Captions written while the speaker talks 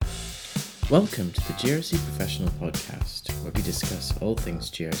Welcome to the GRC Professional Podcast, where we discuss all things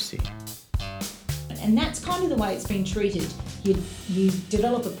GRC. And that's kind of the way it's been treated. You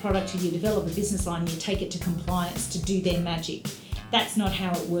develop a product, or you develop a business line, you take it to compliance to do their magic. That's not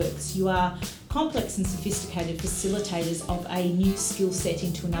how it works. You are complex and sophisticated facilitators of a new skill set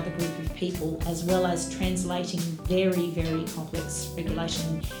into another group of people, as well as translating very, very complex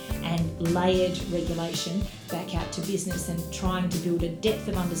regulation and layered regulation back out to business and trying to build a depth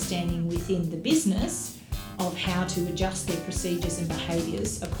of understanding within the business of how to adjust their procedures and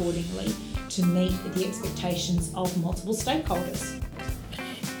behaviours accordingly to meet the expectations of multiple stakeholders.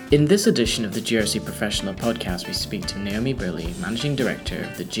 In this edition of the GRC Professional Podcast, we speak to Naomi Burley, Managing Director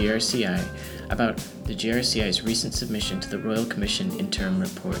of the GRCI, about the GRCI's recent submission to the Royal Commission Interim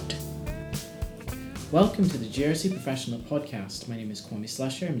Report. Welcome to the GRC Professional Podcast. My name is Kwame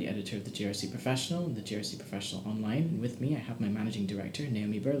Slusher. I'm the editor of the GRC Professional and the GRC Professional Online. And with me, I have my Managing Director,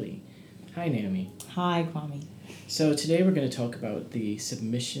 Naomi Burley. Hi, Naomi. Hi, Kwame. So today we're going to talk about the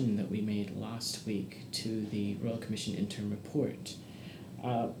submission that we made last week to the Royal Commission Interim Report.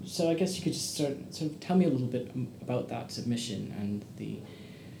 So I guess you could just sort of tell me a little bit about that submission and the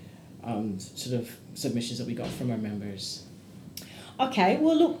sort of submissions that we got from our members. Okay,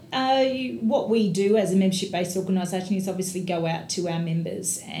 well look, what we do as a membership-based organisation is obviously go out to our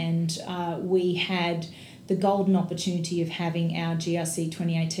members, and we had the golden opportunity of having our GRC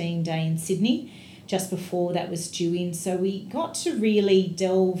 2018 day in Sydney just before that was due in. So we got to really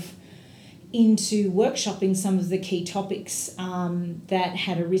delve into workshopping some of the key topics that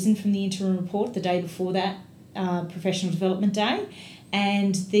had arisen from the interim report the day before that professional development day.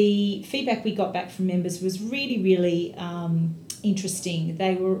 And the feedback we got back from members was really, really interesting.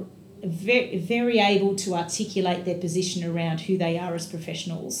 They were very, very able to articulate their position around who they are as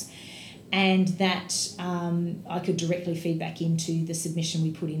professionals, and that I could directly feed back into the submission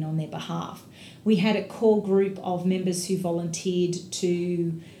we put in on their behalf. We had a core group of members who volunteered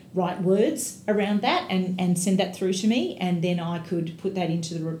to write words around that and send that through to me, and then I could put that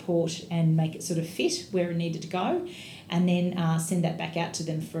into the report and make it sort of fit where it needed to go, and then send that back out to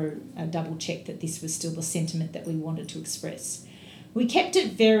them for a double check that this was still the sentiment that we wanted to express. We kept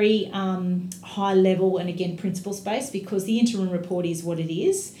it very high level and again principles based, because the interim report is what it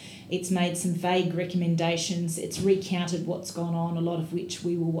is. It's made some vague recommendations. It's recounted what's gone on, a lot of which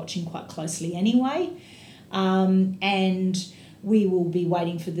we were watching quite closely anyway. And we will be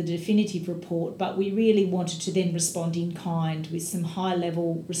waiting for the definitive report, but we really wanted to then respond in kind with some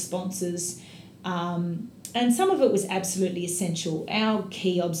high-level responses. And some of it was absolutely essential. Our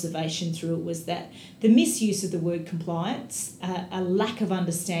key observation through it was that the misuse of the word compliance, a lack of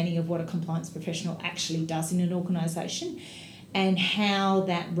understanding of what a compliance professional actually does in an organisation, and how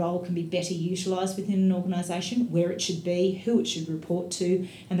that role can be better utilised within an organisation, where it should be, who it should report to,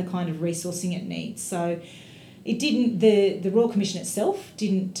 and the kind of resourcing it needs. So it didn't. The Royal Commission itself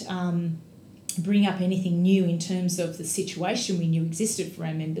didn't bring up anything new in terms of the situation we knew existed for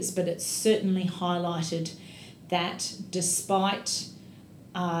our members, but it certainly highlighted that despite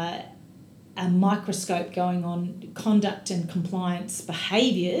a microscope going on conduct and compliance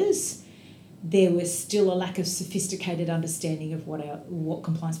behaviours, there was still a lack of sophisticated understanding of what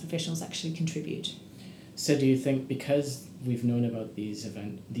compliance professionals actually contribute. So do you think, because we've known about these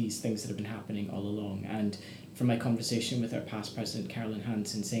things that have been happening all along, and from my conversation with our past president, Carolyn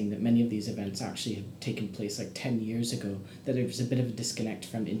Hansen, saying that many of these events actually had taken place like 10 years ago, that there was a bit of a disconnect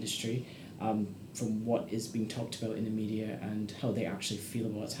from industry, from what is being talked about in the media and how they actually feel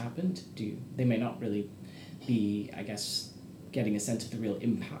about what's happened? They may not really be, I guess, getting a sense of the real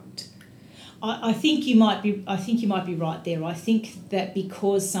impact. I think you might be right there. I think that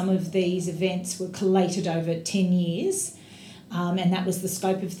because some of these events were collated over 10 years, and that was the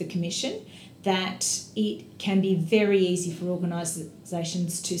scope of the commission, that it can be very easy for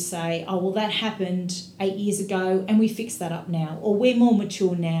organisations to say, oh, well, that happened 8 years ago and we fixed that up now, or we're more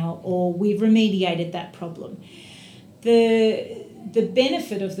mature now, or we've remediated that problem. The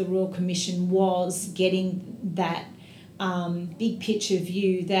benefit of the Royal Commission was getting that big picture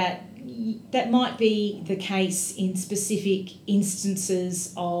view that might be the case in specific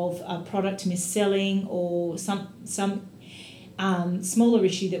instances of a product mis-selling or some smaller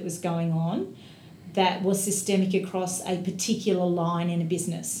issue that was going on that was systemic across a particular line in a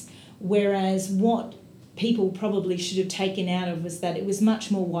business. Whereas what people probably should have taken out of was that it was much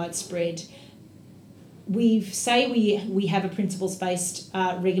more widespread. We have a principles-based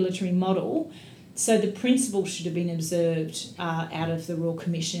regulatory model, so the principles should have been observed out of the Royal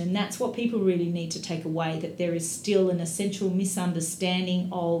Commission, and that's what people really need to take away, that there is still an essential misunderstanding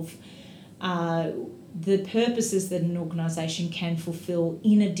of the purposes that an organisation can fulfil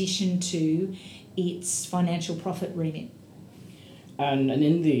in addition to its financial profit remit. And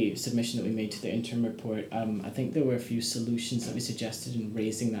in the submission that we made to the interim report, I think there were a few solutions that we suggested in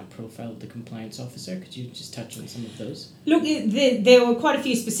raising that profile of the compliance officer. Could you just touch on some of those? Look, there were quite a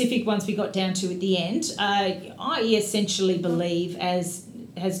few specific ones we got down to at the end. I essentially believe, as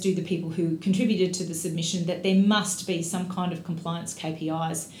do the people who contributed to the submission, that there must be some kind of compliance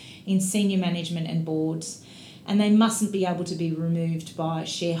KPIs in senior management and boards, and they mustn't be able to be removed by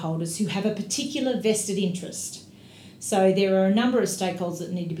shareholders who have a particular vested interest. So there are a number of stakeholders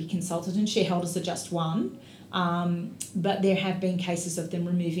that need to be consulted, and shareholders are just one. But there have been cases of them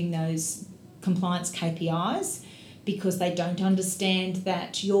removing those compliance KPIs because they don't understand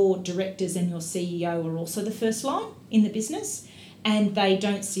that your directors and your CEO are also the first line in the business, and they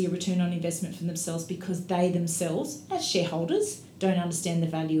don't see a return on investment for themselves because they themselves, as shareholders, don't understand the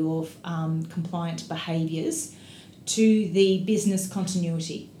value of compliant behaviours to the business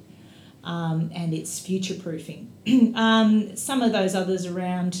continuity. And its future-proofing. Some of those others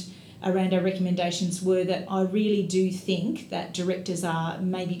around our recommendations were that I really do think that directors are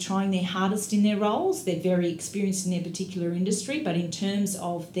maybe trying their hardest in their roles. They're very experienced in their particular industry, but in terms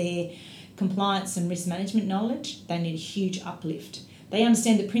of their compliance and risk management knowledge, they need a huge uplift. They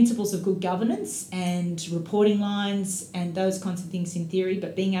understand the principles of good governance and reporting lines and those kinds of things in theory,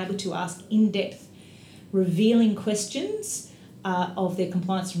 but being able to ask in-depth, revealing questions of their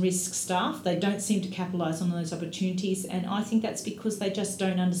compliance and risk staff, they don't seem to capitalise on those opportunities, and I think that's because they just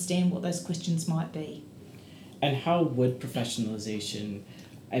don't understand what those questions might be. And how would professionalisation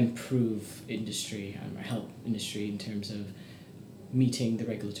improve industry or help industry in terms of meeting the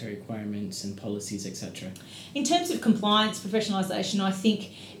regulatory requirements and policies, etc.? In terms of compliance, professionalisation, I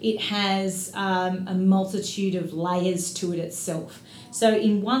think it has a multitude of layers to it itself. So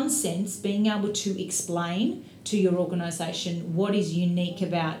in one sense, being able to explain to your organisation what is unique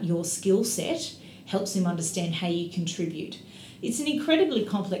about your skill set helps them understand how you contribute. It's an incredibly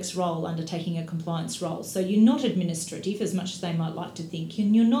complex role, undertaking a compliance role. So you're not administrative as much as they might like to think,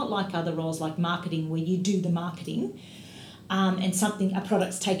 and you're not like other roles like marketing where you do the marketing and a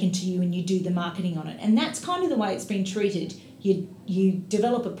product's taken to you and you do the marketing on it. And that's kind of the way it's been treated. You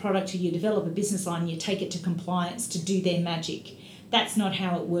develop a product or you develop a business line and you take it to compliance to do their magic. That's not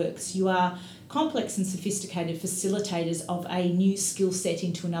how it works. You are complex and sophisticated facilitators of a new skill set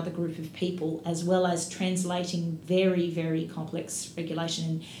into another group of people, as well as translating very, very complex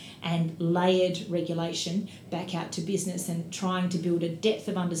regulation and layered regulation back out to business and trying to build a depth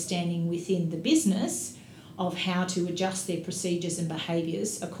of understanding within the business of how to adjust their procedures and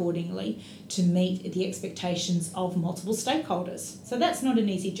behaviours accordingly to meet the expectations of multiple stakeholders. So that's not an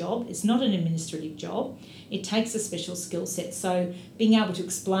easy job. It's not an administrative job. It takes a special skill set. So being able to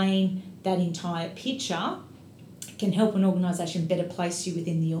explain that entire picture can help an organisation better place you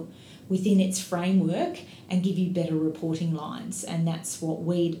within its framework and give you better reporting lines. And that's what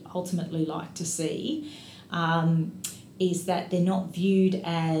we'd ultimately like to see. Is that they're not viewed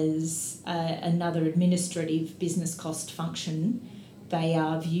as another administrative business cost function. They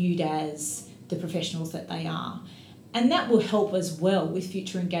are viewed as the professionals that they are. And that will help as well with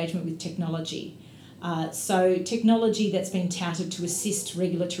future engagement with technology. So technology that's been touted to assist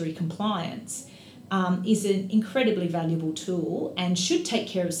regulatory compliance is an incredibly valuable tool and should take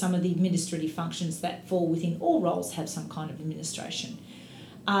care of some of the administrative functions that fall within all roles have some kind of administration.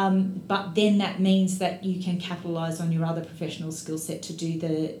 But then that means that you can capitalise on your other professional skill set to do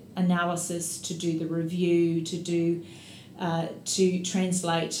the analysis, to do the review, to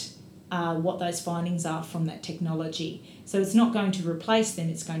translate what those findings are from that technology. So it's not going to replace them,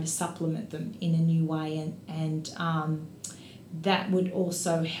 it's going to supplement them in a new way, and that would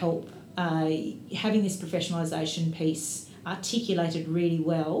also help having this professionalisation piece articulated really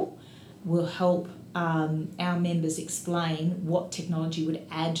well will help our members explain what technology would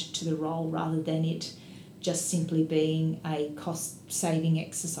add to the role rather than it just simply being a cost-saving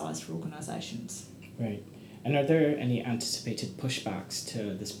exercise for organisations. Right. And are there any anticipated pushbacks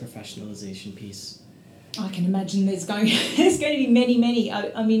to this professionalisation piece? I can imagine there's going to be many.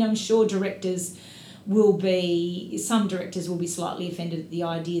 I mean, I'm sure some directors will be slightly offended at the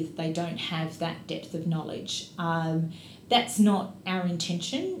idea that they don't have that depth of knowledge. That's not our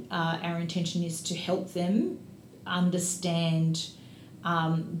intention. Our intention is to help them understand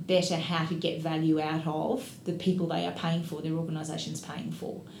better how to get value out of the people they are paying for, their organisation's paying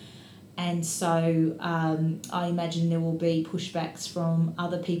for. And so I imagine there will be pushbacks from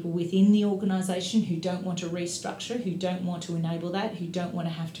other people within the organisation who don't want to restructure, who don't want to enable that, who don't want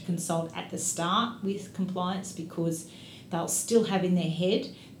to have to consult at the start with compliance because they'll still have in their head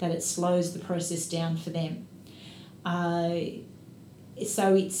that it slows the process down for them.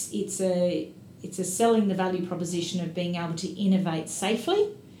 So it's a selling the value proposition of being able to innovate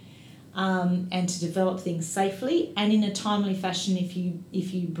safely, and to develop things safely and in a timely fashion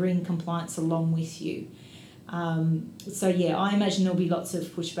if you bring compliance along with you. I imagine there'll be lots of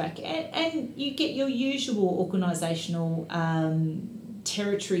pushback, and you get your usual organisational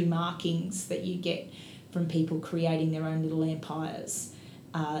territory markings that you get from people creating their own little empires.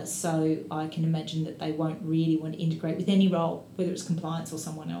 So I can imagine that they won't really want to integrate with any role, whether it's compliance or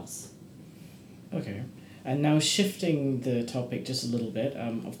someone else. Okay. And now shifting the topic just a little bit,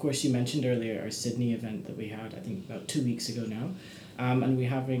 of course you mentioned earlier our Sydney event that we had, I think about 2 weeks ago now, and we're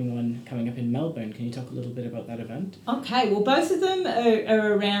having one coming up in Melbourne. Can you talk a little bit about that event? Okay, well both of them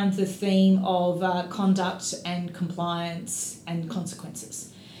are around the theme of conduct and compliance and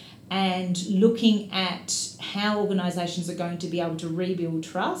consequences, and looking at how organisations are going to be able to rebuild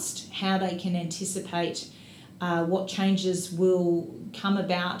trust, how they can anticipate what changes will come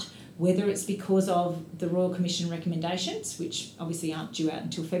about, whether it's because of the Royal Commission recommendations, which obviously aren't due out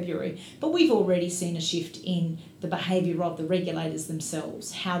until February, but we've already seen a shift in the behaviour of the regulators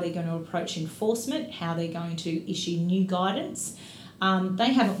themselves, how they're going to approach enforcement, how they're going to issue new guidance.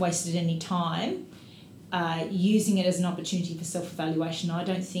 They haven't wasted any time using it as an opportunity for self-evaluation. I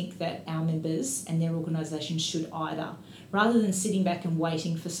don't think that our members and their organisations should either. Rather than sitting back and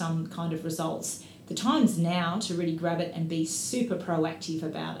waiting for some kind of results, the time's now to really grab it and be super proactive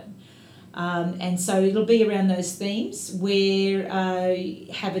about it. And so it'll be around those themes. We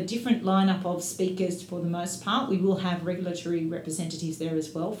have a different lineup of speakers for the most part. We will have regulatory representatives there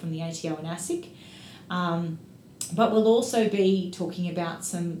as well from the ATO and ASIC. But we'll also be talking about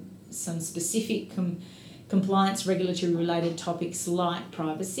some specific compliance regulatory related topics like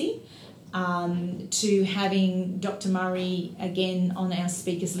privacy, to having Dr. Murray again on our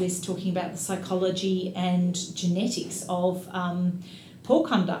speakers list talking about the psychology and genetics of poor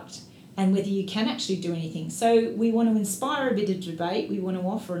conduct and whether you can actually do anything. So we want to inspire a bit of debate. We want to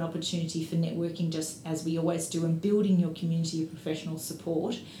offer an opportunity for networking, just as we always do, and building your community of professional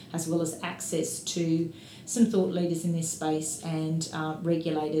support, as well as access to some thought leaders in this space and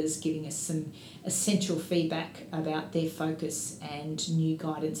regulators giving us some essential feedback about their focus and new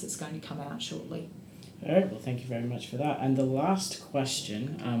guidance that's going to come out shortly. All right, well, thank you very much for that. And the last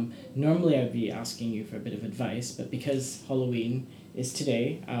question, normally I'd be asking you for a bit of advice, but because Halloween is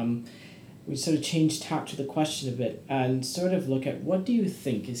today, we sort of changed tack to the question a bit and sort of look at what do you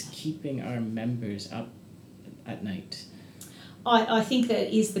think is keeping our members up at night? I think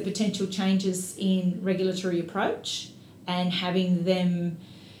that is the potential changes in regulatory approach and having them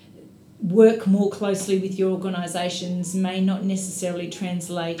work more closely with your organisations may not necessarily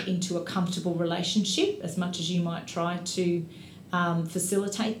translate into a comfortable relationship as much as you might try to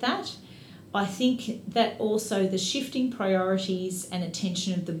facilitate that. I think that also the shifting priorities and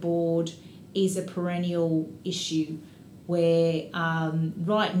attention of the board is a perennial issue where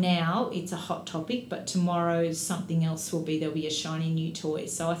right now it's a hot topic, but tomorrow something else will be, there'll be a shiny new toy.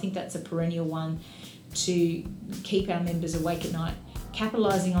 So I think that's a perennial one to keep our members awake at night,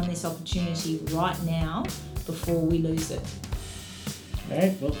 capitalising on this opportunity right now before we lose it. All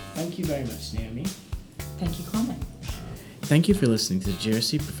right, well, thank you very much, Naomi. Thank you, Connor. Thank you for listening to the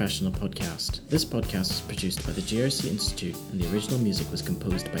GRC Professional Podcast. This podcast was produced by the GRC Institute and the original music was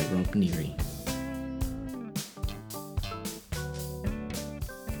composed by Rob Neary.